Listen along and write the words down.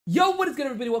Yo, what is good,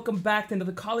 everybody? Welcome back to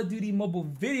another Call of Duty mobile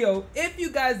video. If you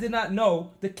guys did not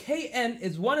know, the KN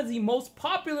is one of the most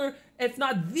popular, if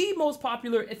not the most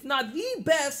popular, if not the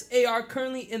best AR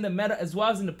currently in the meta as well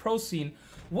as in the pro scene.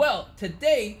 Well,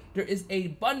 today there is a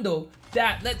bundle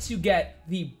that lets you get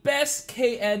the best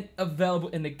KN available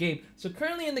in the game. So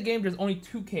currently in the game, there's only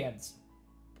two KNs,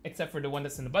 except for the one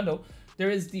that's in the bundle. There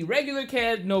is the regular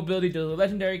KN, no ability, there's the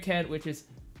legendary KN, which is,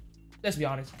 let's be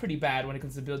honest, pretty bad when it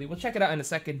comes to ability. We'll check it out in a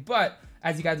second, but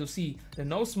as you guys will see, the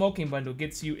no smoking bundle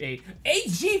gets you a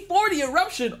HG40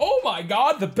 Eruption. Oh my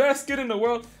god, the best skin in the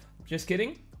world. Just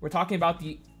kidding. We're talking about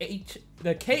the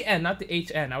KN, not the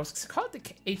HN. I was called the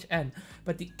HN,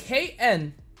 but the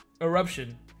KN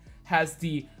Eruption has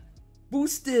the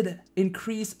boosted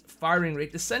increased firing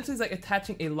rate. Essentially, it's like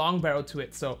attaching a long barrel to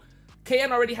it. So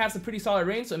KN already has a pretty solid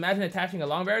range, so imagine attaching a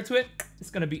long barrel to it. It's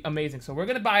gonna be amazing. So we're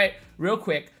gonna buy it real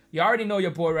quick. You already know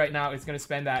your boy right now is gonna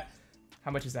spend that.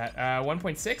 How much is that?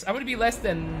 1.6? I'm gonna be less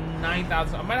than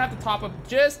 9,000. I might have to top up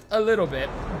just a little bit,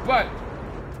 but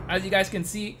as you guys can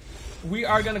see, we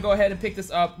are gonna go ahead and pick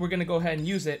this up. We're gonna go ahead and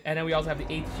use it, and then we also have the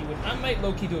HG, which I might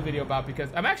low-key do a video about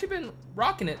because I've actually been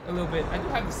rocking it a little bit. I do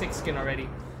have the 6 skin already,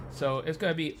 so it's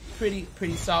gonna be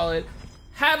pretty solid.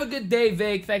 Have a good day,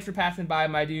 Vig. Thanks for passing by,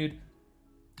 my dude.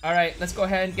 All right, let's go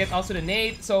ahead and get also the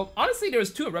nade. So honestly, there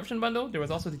was 2 Eruption bundle. There was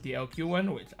also the DLQ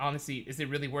one, which honestly, is it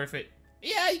really worth it?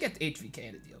 Yeah, you get the HVK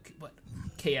and the DLQ, but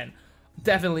KN,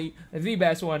 definitely the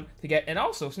best one to get. And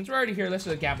also, since we're already here, let's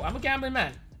do a gamble. I'm a gambling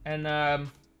man, and I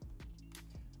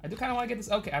do kind of want to get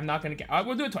this. Okay, I'm not gonna get.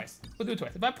 We'll do it twice. We'll do it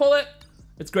twice. If I pull it,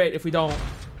 it's great. If we don't,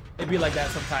 it'd be like that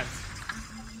sometimes.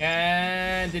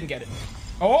 And didn't get it.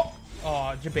 Oh,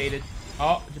 debated.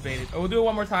 Oh, debated. Oh, we'll do it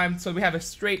one more time. So we have a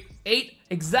straight 8,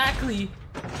 exactly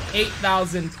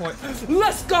 8,000 points.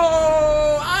 Let's go!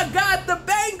 I got the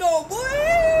bango, boy!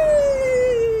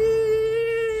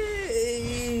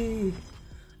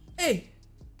 Hey.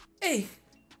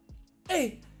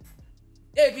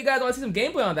 If you guys want to see some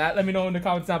gameplay on that, let me know in the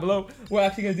comments down below. We're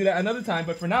actually gonna do that another time,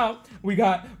 but for now, we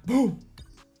got boom.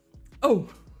 Oh.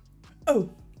 There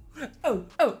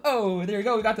we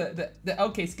go. We got the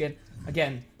LK skin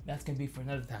again. That's gonna be for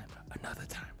another time.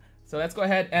 So let's go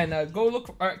ahead and go look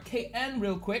for our KN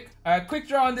real quick. Quick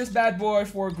draw on this bad boy,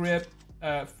 4 grip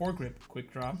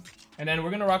quick draw. And then we're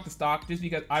gonna rock the stock just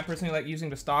because I personally like using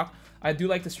the stock. I do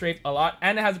like the strafe a lot,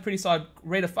 and it has a pretty solid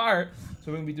rate of fire,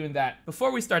 so we're gonna be doing that.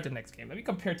 Before we start the next game, let me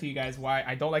compare to you guys why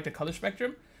I don't like the color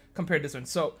spectrum compared to this one.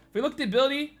 So if we look at the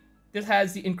ability, this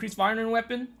has the increased firing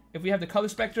weapon. If we have the color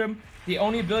spectrum, the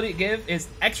only ability it gives is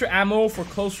extra ammo for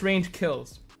close range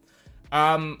kills.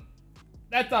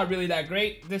 That's not really that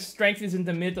great. This strength is in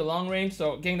the mid to long range,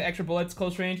 so getting the extra bullets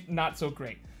close range, not so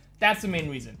great. That's the main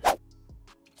reason. We're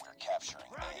capturing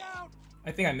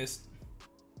I think I missed.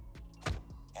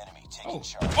 enemy taking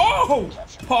charge. Oh!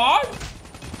 Pod?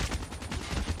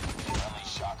 Friendly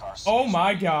shock RC. Oh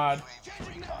my god. UAV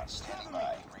recon standing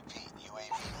by. Repeat,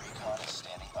 UAV recon is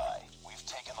standing by. We've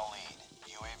taken the lead.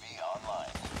 UAV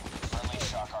online. Friendly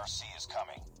shock RC is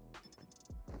coming.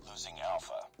 Losing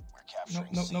Alpha. We're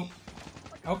capturing C. Nope.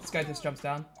 Oh, this guy just jumps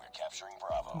down. We're capturing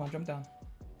Bravo. Come on, jump down.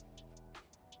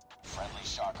 Friendly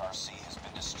shock RC has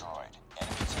been destroyed.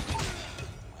 Enemy taking B.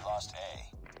 We lost A.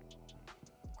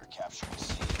 We're capturing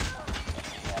C.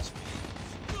 Enemy has B.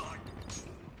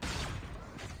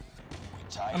 We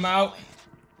tied I'm the out. lead.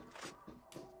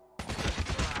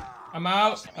 I'm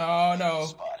out. Oh no.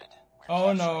 Spotted. We're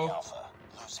Oh capturing no. Alpha.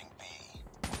 Losing B.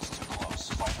 It's too close.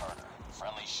 Fight harder.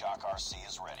 Friendly shock RC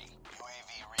is ready.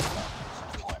 UAV recon for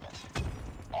deployment.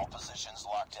 All positions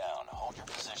locked down. Hold your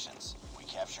positions. We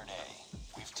captured A.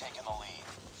 We've taken the lead.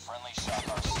 Friendly shock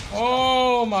RC is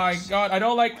Oh my god. I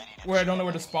don't like where I don't know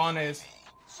where the spawn is.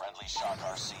 Friendly shock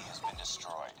RC has been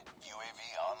destroyed. UAV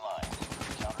online.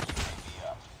 Counter UAV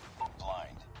up.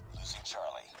 Blind. Losing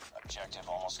Charlie. Objective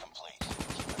almost complete.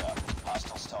 Keep it up.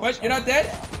 Hostile stealth. What? You're not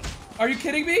dead? Are you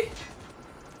kidding me?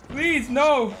 Please,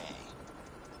 no.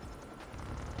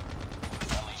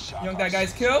 Friendly shock You want that RC guy's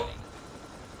is kill? ready.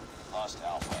 Lost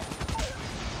Alpha.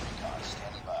 Recon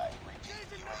standing by. Repeat.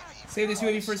 UAV. Save this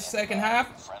recon UAV for standing second by.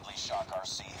 half. Friendly shock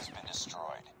RC has been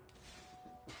destroyed.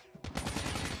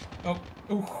 Oh.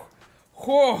 Ooh.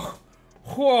 Whoa.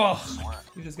 Whoa. Swerve.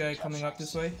 You just got coming up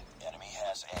this way. Enemy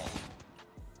has A.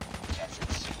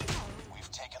 Captured C.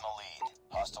 We've taken the lead.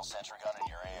 Hostile sentry gun in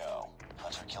your AO.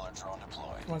 Hunter killer drone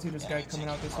deployed. I want to see this guy Enemy coming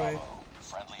out taking this way. Bravo.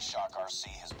 Friendly shock RC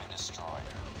has been destroyed.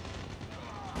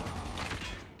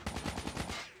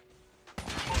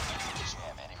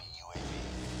 Jam enemy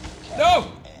UAV. No!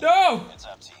 No! Heads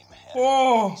up, team.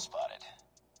 Whoa. Enemy spotted.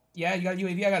 Yeah, you got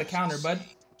UAV. I got a counter, bud.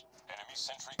 Enemy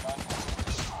sentry gun has been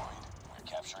destroyed. We're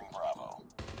capturing Capturing Bravo.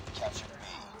 Captured B.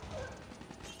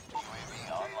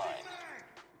 UAV online.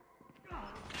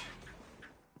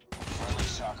 Friendly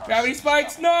Shock RC Gravity is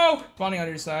spikes, coming. no! Spawning on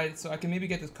your side, so I can maybe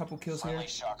get this couple kills here. Friendly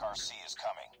Shock RC is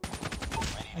coming.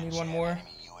 Ready I need to one jam more. enemy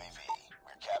UAV.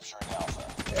 We're capturing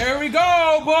Alpha. There we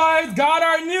go, boys! Got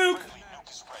our nuke! Friendly nuke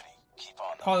is ready. Keep on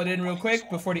them. Call it in real Warning quick is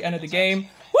before the warning. end of the It's game. our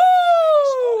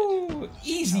teammate. Woo!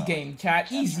 Easy game,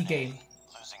 chat. Easy Captured game.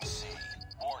 A. Losing C.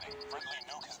 Warning. Friendly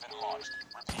nuke has been launched.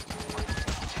 Repeat. Friendly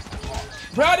nuke has been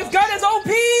launched. Bro, this gun is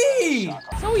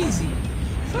OP! So easy.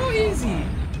 So easy.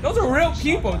 Those are real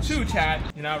people too, chat.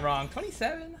 You're not wrong.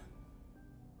 27?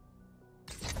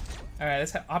 Alright,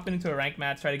 let's hop into a rank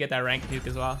match. Try to get that rank nuke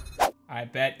as well. I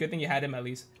bet. Good thing you had him at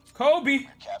least. Kobe! We're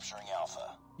capturing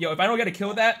Alpha. Yo, if I don't get a kill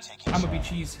with that, I'm gonna be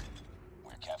cheese.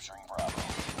 We're capturing Bravo.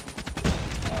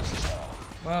 That's Charlie.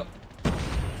 Well, We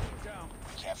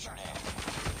captured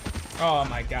A. oh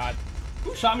my god.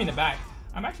 Who shot me in the back?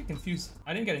 I'm actually confused.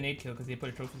 I didn't get a nade kill because they put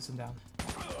a trophy system down.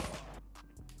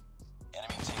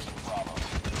 Enemy taking Bravo.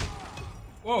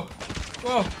 Whoa.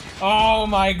 Whoa. Oh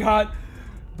my god.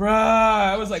 Bruh,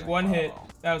 that was like one hit.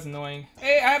 That was annoying.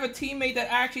 Hey, I have a teammate that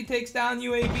actually takes down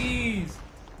UAVs.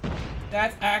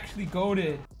 That's actually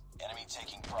goated. Enemy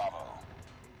taking Bravo.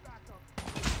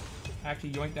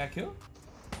 Actually yoinked that kill.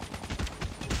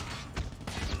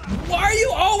 Why are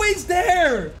you always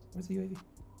there? Where's the UAV?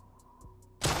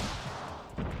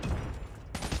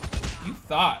 You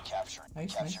thought. Captured.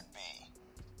 Nice, Captured B.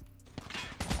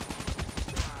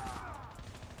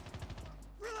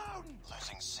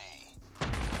 Losing C.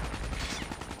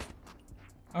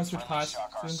 I'll switch Friendly class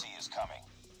Shock soon. RC is coming.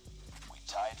 We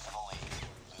tied for the lead.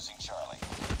 Losing Charlie.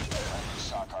 Friendly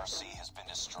Shock RC has been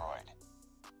destroyed.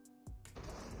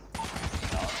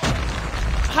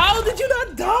 How did you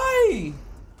not die?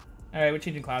 Alright, we're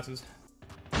changing classes.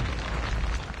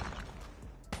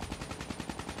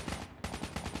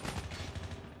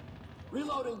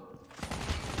 Reloading.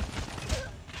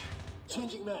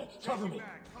 Changing mag. Cover me.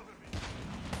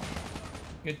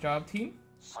 Good job, team.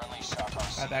 Friendly Shock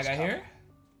RC Got that is guy coming. here.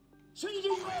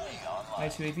 Changing mag. UAV online.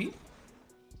 Nice UAV.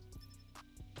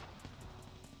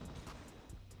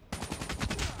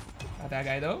 Got that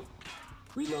guy though.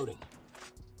 Reloading.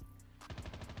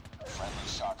 Friendly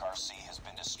Shock RC has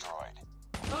been destroyed.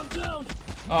 I'm down.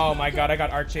 Oh my god, I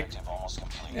got Arctic. Objective almost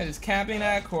complete. Yeah, just camping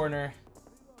that corner.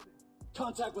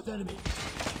 Contact with enemy.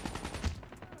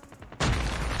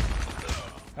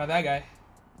 Got that guy.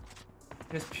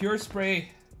 Just pure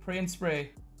spray. Pray and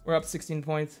spray. We're up 16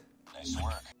 points. Nice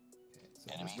work.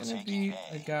 So Enemy there's gonna taking be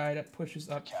A. a guy that pushes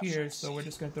up here, so we're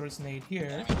just gonna throw this nade here.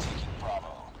 Enemy taking Bravo.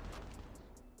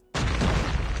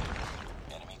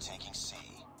 Enemy taking C.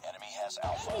 Enemy has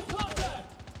Alpha.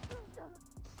 Contact.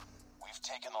 We've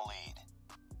taken the lead.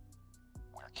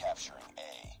 We're capturing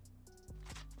A.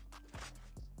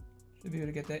 Should be able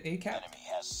to get that A cap. Enemy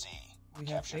has C. We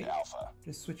have Captured A. Alpha.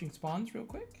 Just switching spawns real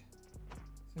quick.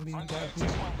 It's gonna be Friendly guy up X1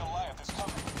 here. Goliath is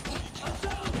coming. Be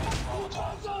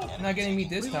careful. Enemy Not getting me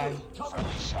this taking time. B.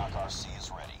 Friendly Shock RC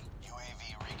is ready.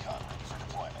 UAV recon ready for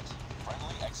deployment.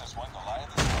 Friendly XS1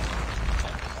 Goliath is ready.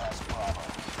 Enemy has Bravo.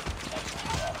 Capturing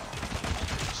Bravo.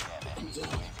 Enemy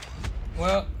jamming UAV.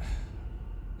 Well,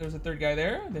 there's a third guy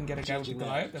there. Then get a guy with the Changing mag.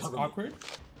 Goliath. That's Cover me. awkward.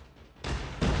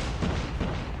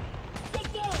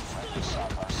 Get down. Friendly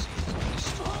Shock RC has been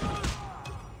destroyed.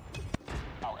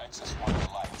 Our XS1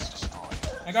 Goliath is destroyed.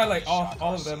 I got like all Shock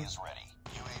of RC them. is ready.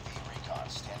 UAV recon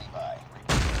standing by.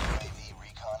 UAV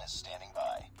recon is standing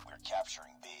by. We're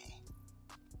capturing B.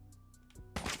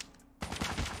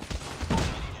 Ready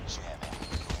to jam enemy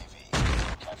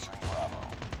UAV. Capturing Bravo.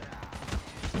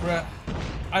 Bruh.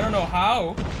 I don't know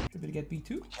how. Should be to get B2.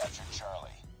 We captured Charlie.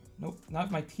 Nope. Not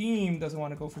if my team doesn't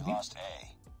want to go for B. Lost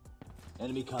A.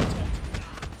 Enemy contact.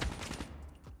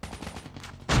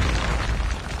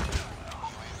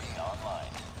 UAV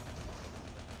online.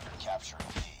 We're capturing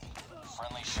B.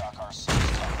 Friendly Shock RC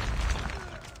is coming.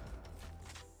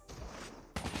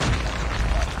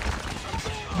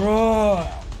 Bro.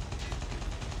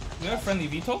 Do we have a friendly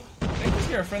veto? I think this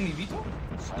here a friendly veto?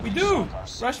 Friendly We do! Shock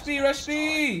RC Rush has B, been rush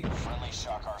B! destroyed. Friendly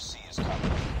Shock RC is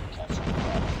coming. Capturing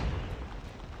Bravo.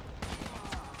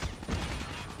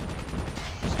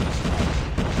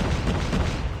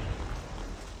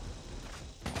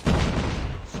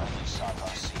 Friendly Shock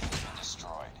RC has been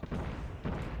destroyed.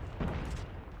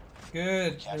 Good.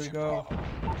 There we Captured go.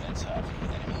 Bravo. Heads up.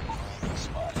 Enemy UAV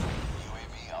spotted.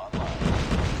 UAV online.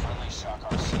 Friendly Shock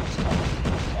RC is coming.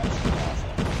 Capturing Alpha.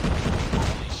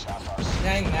 Friendly Shock RC.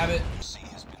 Dang, nabbit. RC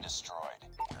has been destroyed.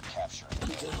 We're capturing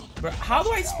A. Bro, how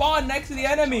do I spawn next to the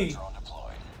enemy? Drone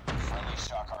deployed. Friendly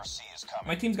Shock RC is coming.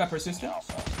 My team's got persistent.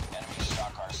 Alpha. Enemy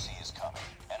Shock RC is coming.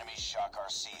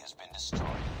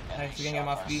 Nice, we're getting him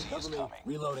off B. Cover me.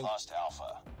 Reloading. Lost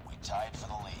Alpha. We tied for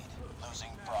the lead. Losing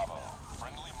Bravo.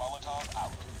 Friendly Molotov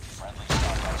out. Friendly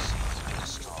Shock RC has been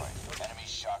destroyed. Enemy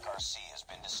Shock RC has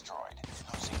been destroyed.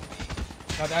 Losing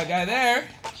B. Got that guy there.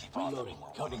 Keep on moving.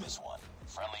 We're winning this one.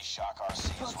 Friendly Shock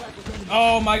RC is ready.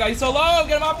 Oh my god, he's so low.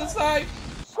 Get him off this side.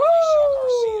 Friendly Shock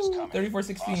RC is coming.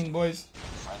 34-16, boys.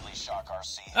 Friendly Shock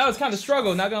RC. That was kind of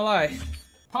struggle, not gonna lie.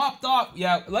 Popped off.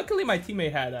 Yeah, luckily my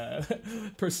teammate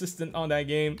had persistent on that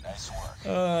game. Nice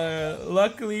work.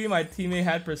 Luckily my teammate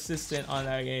had persistent on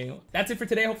that game. That's it for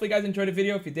today. Hopefully you guys enjoyed the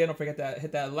video. If you did, don't forget to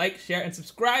hit that like, share, and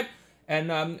subscribe.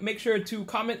 And make sure to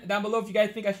comment down below if you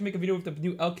guys think I should make a video with the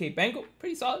new LK Bangle.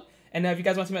 Pretty solid. And if you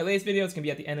guys want to see my latest video, it's gonna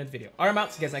be at the end of the video. Alright, I'm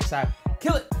out. See you guys next time.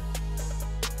 Kill it!